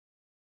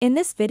In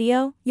this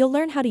video, you'll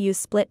learn how to use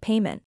split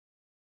payment.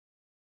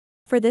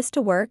 For this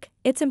to work,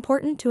 it's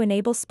important to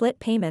enable split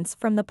payments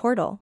from the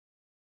portal.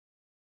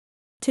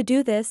 To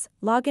do this,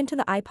 log into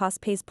the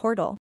iPOSpays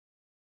portal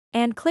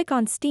and click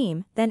on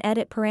Steam, then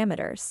Edit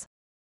Parameters.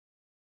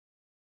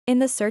 In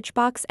the search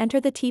box,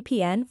 enter the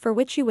TPN for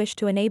which you wish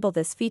to enable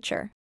this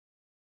feature.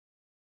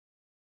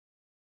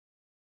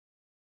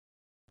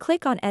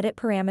 Click on Edit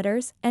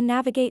Parameters and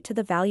navigate to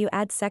the Value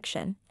Add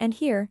section, and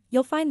here,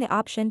 you'll find the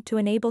option to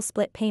enable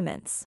split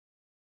payments.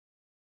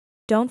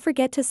 Don't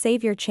forget to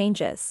save your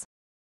changes.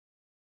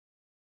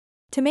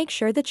 To make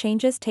sure the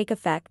changes take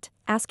effect,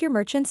 ask your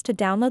merchants to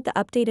download the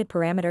updated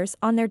parameters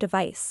on their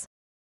device.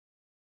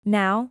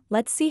 Now,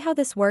 let's see how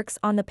this works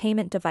on the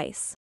payment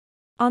device.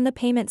 On the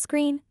payment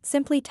screen,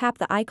 simply tap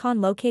the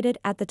icon located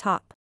at the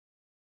top.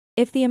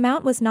 If the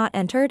amount was not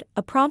entered,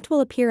 a prompt will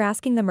appear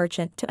asking the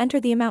merchant to enter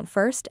the amount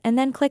first and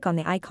then click on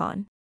the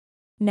icon.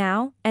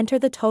 Now, enter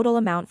the total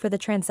amount for the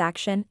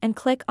transaction and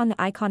click on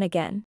the icon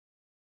again.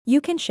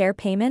 You can share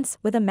payments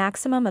with a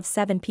maximum of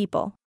 7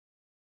 people.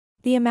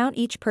 The amount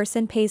each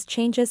person pays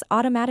changes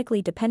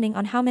automatically depending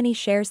on how many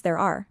shares there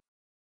are.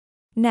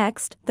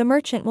 Next, the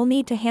merchant will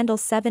need to handle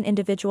 7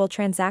 individual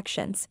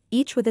transactions,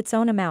 each with its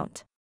own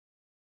amount.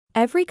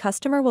 Every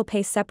customer will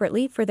pay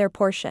separately for their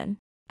portion.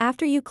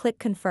 After you click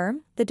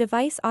Confirm, the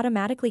device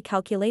automatically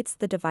calculates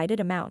the divided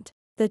amount,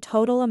 the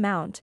total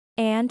amount,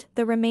 and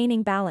the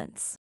remaining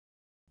balance.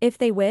 If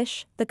they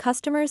wish, the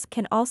customers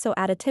can also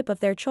add a tip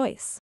of their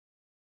choice.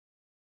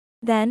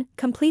 Then,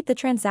 complete the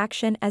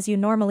transaction as you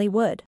normally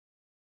would.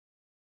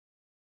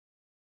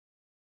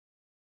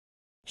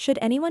 Should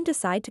anyone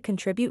decide to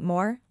contribute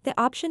more, the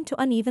option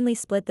to unevenly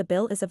split the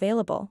bill is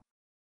available.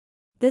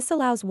 This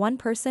allows one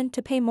person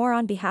to pay more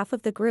on behalf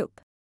of the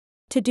group.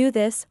 To do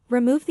this,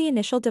 remove the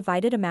initial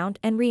divided amount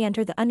and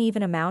re-enter the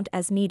uneven amount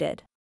as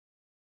needed.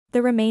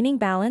 The remaining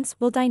balance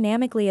will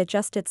dynamically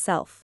adjust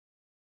itself.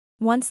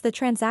 Once the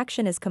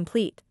transaction is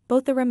complete,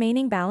 both the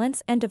remaining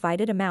balance and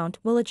divided amount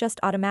will adjust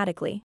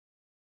automatically.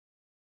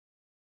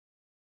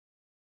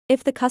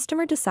 If the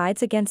customer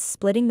decides against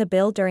splitting the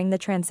bill during the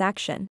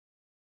transaction,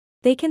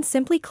 they can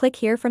simply click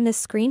here from this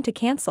screen to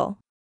cancel.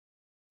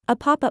 A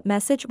pop-up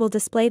message will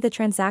display the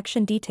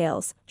transaction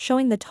details,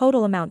 showing the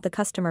total amount the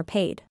customer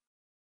paid.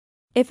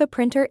 If a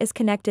printer is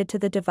connected to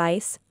the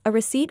device, a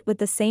receipt with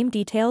the same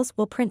details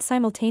will print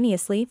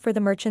simultaneously for the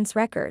merchant's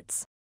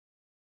records.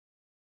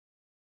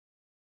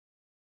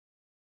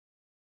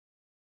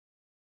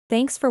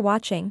 Thanks for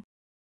watching.